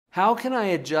How can I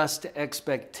adjust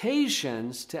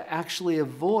expectations to actually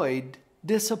avoid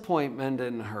disappointment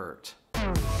and hurt?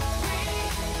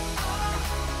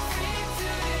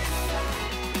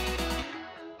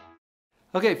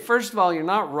 Okay, first of all, you're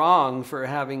not wrong for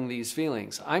having these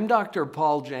feelings. I'm Dr.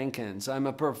 Paul Jenkins. I'm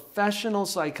a professional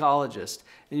psychologist,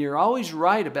 and you're always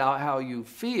right about how you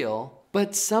feel,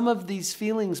 but some of these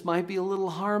feelings might be a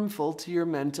little harmful to your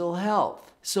mental health.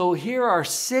 So here are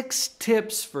 6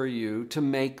 tips for you to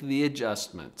make the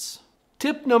adjustments.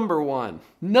 Tip number 1,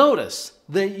 notice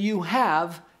that you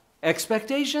have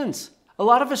expectations. A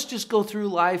lot of us just go through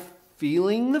life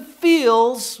feeling the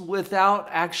feels without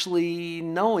actually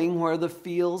knowing where the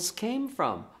feels came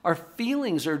from. Our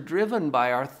feelings are driven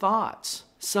by our thoughts.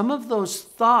 Some of those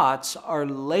thoughts are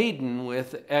laden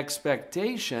with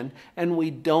expectation and we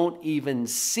don't even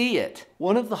see it.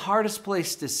 One of the hardest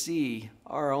places to see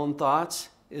our own thoughts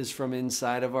is from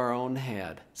inside of our own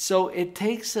head. So it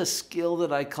takes a skill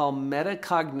that I call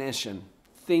metacognition,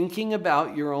 thinking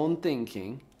about your own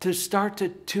thinking, to start to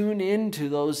tune into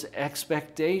those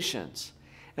expectations.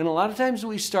 And a lot of times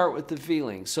we start with the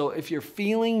feeling. So if you're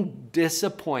feeling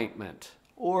disappointment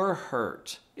or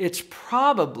hurt, it's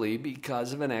probably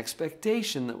because of an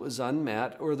expectation that was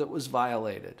unmet or that was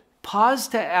violated. Pause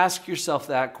to ask yourself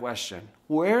that question.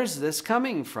 Where is this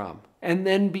coming from? And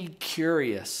then be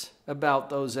curious about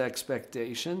those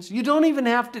expectations. You don't even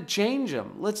have to change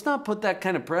them. Let's not put that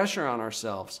kind of pressure on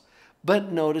ourselves,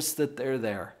 but notice that they're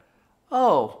there.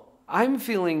 Oh, I'm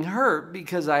feeling hurt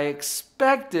because I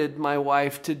expected my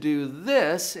wife to do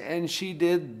this and she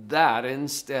did that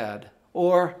instead.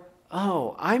 Or,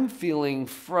 oh, I'm feeling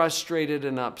frustrated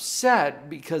and upset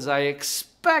because I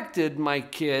expected my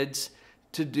kids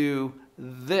to do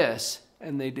this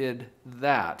and they did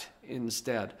that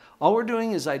instead. All we're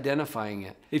doing is identifying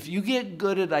it. If you get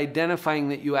good at identifying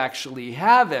that you actually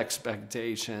have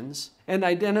expectations and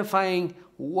identifying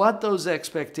what those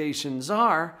expectations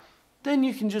are, then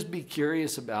you can just be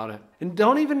curious about it. And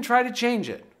don't even try to change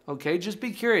it, okay? Just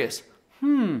be curious.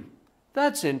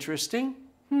 That's interesting.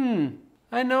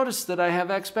 I noticed that I have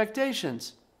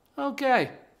expectations. Okay.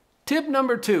 Tip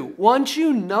number 2, once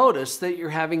you notice that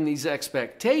you're having these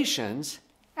expectations,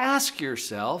 ask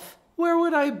yourself, where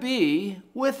would I be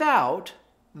without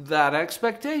that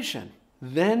expectation?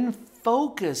 Then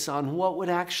focus on what would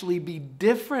actually be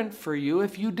different for you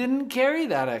if you didn't carry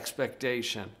that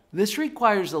expectation. This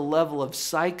requires a level of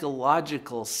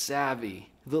psychological savvy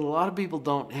that a lot of people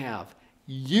don't have.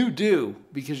 You do,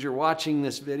 because you're watching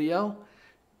this video.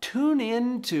 Tune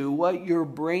into what your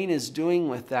brain is doing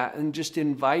with that and just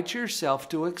invite yourself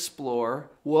to explore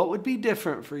what would be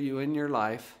different for you in your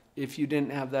life if you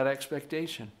didn't have that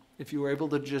expectation, if you were able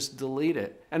to just delete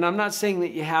it. And I'm not saying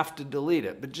that you have to delete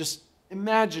it, but just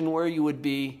imagine where you would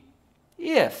be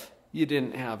if you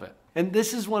didn't have it. And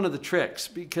this is one of the tricks,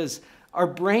 because our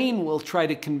brain will try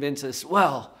to convince us,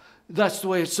 well, that's the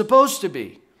way it's supposed to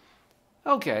be.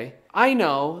 Okay, I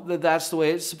know that that's the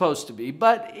way it's supposed to be,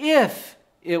 but if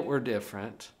it were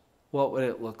different, what would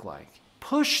it look like?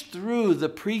 Push through the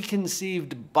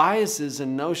preconceived biases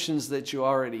and notions that you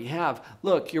already have.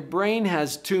 Look, your brain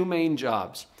has 2 main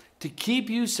jobs: to keep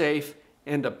you safe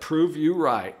and to prove you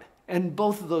right. And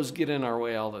both of those get in our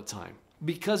way all the time.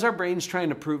 Because our brain's trying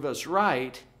to prove us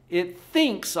right, it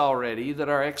thinks already that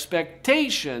our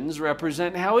expectations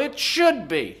represent how it should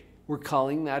be. We're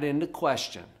calling that into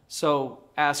question. So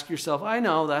ask yourself, I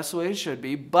know that's the way it should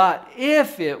be, but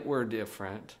if it were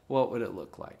different, what would it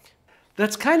look like?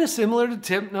 That's kind of similar to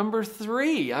tip number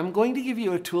 3. I'm going to give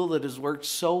you a tool that has worked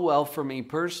so well for me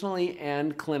personally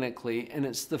and clinically, and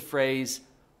it's the phrase,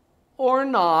 or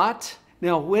not.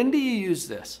 Now, when do you use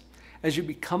this? As you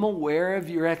become aware of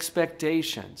your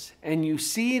expectations and you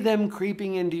see them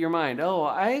creeping into your mind. Oh,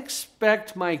 I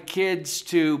expect my kids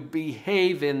to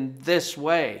behave in this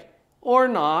way. Or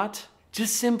not.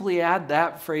 Just simply add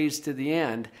that phrase to the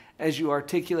end as you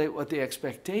articulate what the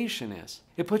expectation is.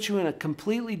 It puts you in a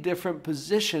completely different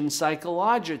position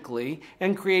psychologically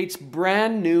and creates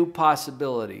brand new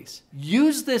possibilities.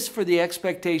 Use this for the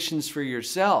expectations for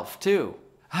yourself too.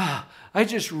 I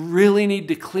just really need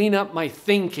to clean up my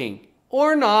thinking.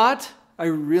 Or not, I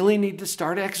really need to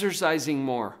start exercising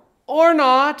more. Or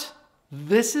not,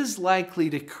 this is likely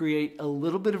to create a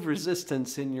little bit of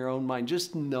resistance in your own mind.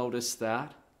 Just notice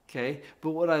that, okay? But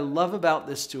what I love about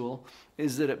this tool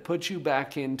is that it puts you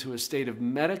back into a state of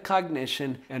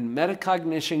metacognition, and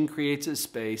metacognition creates a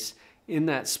space. In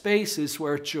that space is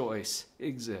where choice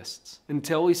exists.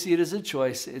 Until we see it as a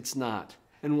choice, it's not.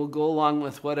 And we'll go along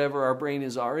with whatever our brain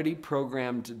is already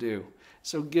programmed to do.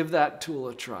 So give that tool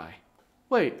a try.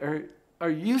 Wait, are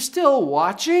you still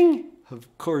watching?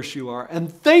 Of course you are.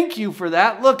 And thank you for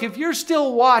that. Look, if you're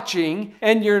still watching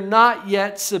and you're not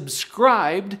yet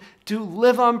subscribed to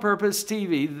Live on Purpose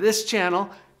TV, this channel,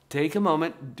 take a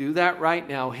moment, do that right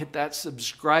now. Hit that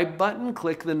subscribe button,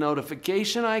 click the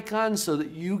notification icon so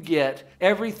that you get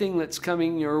everything that's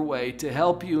coming your way to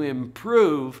help you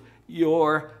improve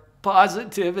your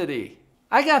positivity.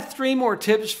 I got 3 more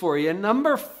tips for you.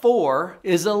 Number 4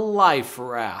 is a life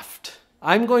raft.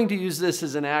 I'm going to use this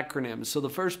as an acronym. So the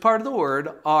first part of the word,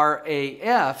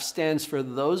 RAF, stands for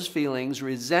those feelings: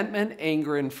 resentment,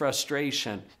 anger, and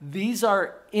frustration. These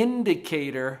are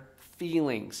indicator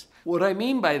feelings. What I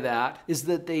mean by that is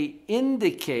that they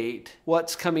indicate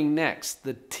what's coming next,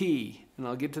 the T. And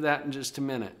I'll get to that in just a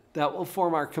minute. That will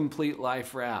form our complete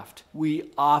life raft.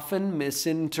 We often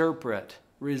misinterpret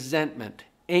resentment,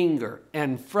 anger,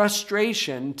 and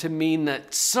frustration to mean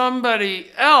that somebody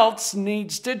else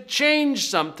needs to change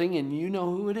something, and you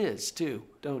know who it is too,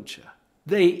 don't you?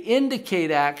 They indicate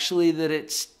actually that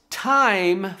it's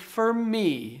time for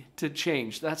me to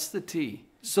change. That's the T.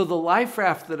 So the life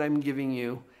raft that I'm giving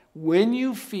you, when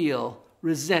you feel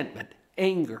resentment,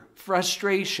 anger,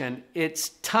 frustration, it's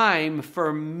time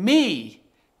for me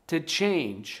to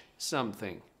change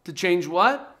something. To change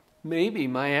what? Maybe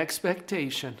my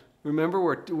expectation. Remember,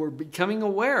 we're becoming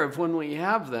aware of when we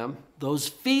have them. Those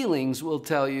feelings will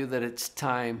tell you that it's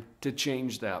time to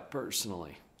change that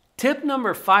personally. Tip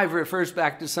number 5 refers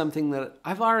back to something that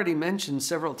I've already mentioned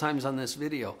several times on this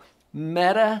video.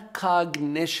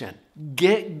 Metacognition.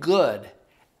 Get good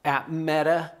at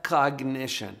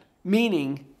metacognition.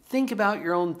 Meaning, think about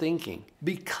your own thinking.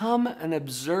 Become an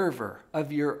observer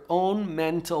of your own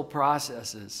mental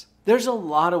processes. There's a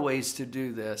lot of ways to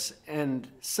do this, and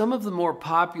some of the more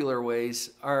popular ways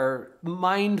are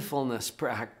mindfulness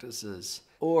practices,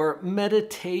 or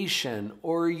meditation,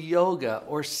 or yoga,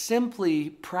 or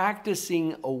simply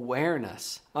practicing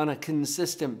awareness on a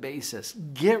consistent basis.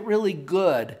 Get really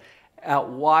good at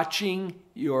watching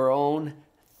your own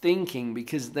thinking,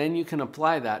 because then you can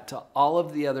apply that to all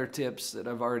of the other tips that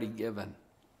I've already given.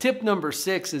 Tip number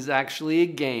 6 is actually a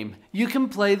game. You can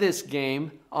play this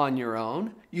game on your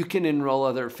own. You can enroll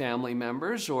other family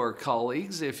members or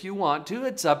colleagues if you want to.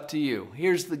 It's up to you.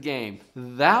 Here's the game.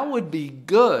 That would be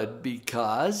good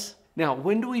because... Now,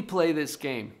 when do we play this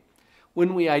game?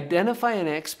 When we identify an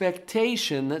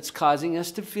expectation that's causing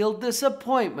us to feel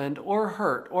disappointment or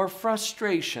hurt or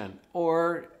frustration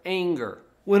or anger.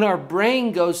 When our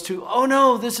brain goes to, oh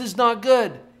no, this is not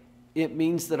good, it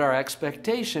means that our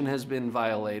expectation has been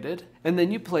violated, and then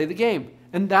you play the game.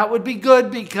 And that would be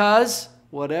good because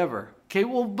whatever. Okay,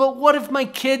 well, but what if my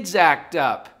kids act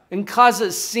up and cause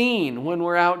a scene when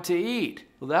we're out to eat?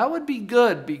 Well, that would be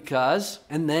good because,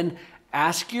 and then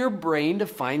ask your brain to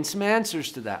find some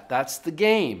answers to that. That's the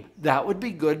game. That would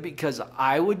be good because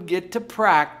I would get to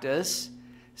practice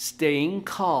staying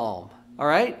calm. All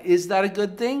right, is that a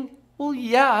good thing? Well,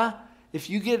 yeah. If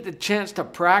you get the chance to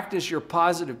practice your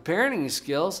positive parenting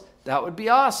skills, that would be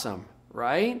awesome,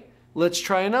 right? Let's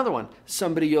try another one.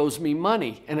 Somebody owes me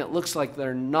money, and it looks like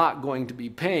they're not going to be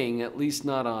paying, at least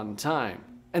not on time.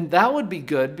 And that would be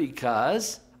good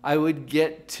because I would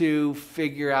get to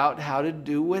figure out how to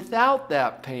do without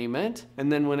that payment,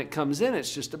 and then when it comes in,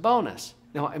 it's just a bonus.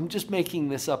 Now, I'm just making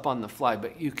this up on the fly,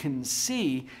 but you can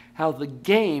see how the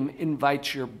game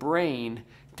invites your brain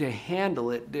to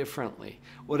handle it differently.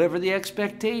 Whatever the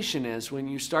expectation is, when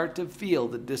you start to feel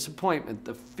the disappointment,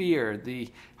 the fear, the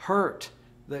hurt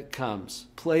that comes,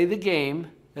 play the game,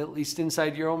 at least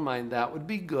inside your own mind. That would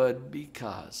be good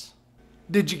because.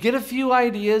 Did you get a few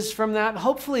ideas from that?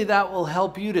 Hopefully that will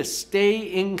help you to stay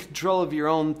in control of your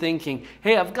own thinking.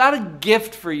 Hey, I've got a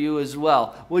gift for you as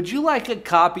well. Would you like a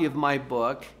copy of my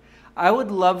book? I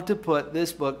would love to put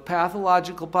this book,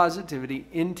 Pathological Positivity,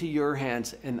 into your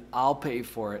hands, and I'll pay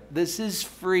for it. This is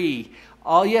free.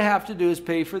 All you have to do is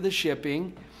pay for the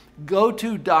shipping. Go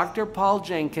to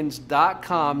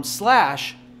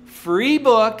drpauljenkins.com/free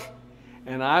book,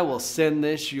 and I will send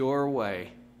this your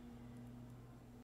way.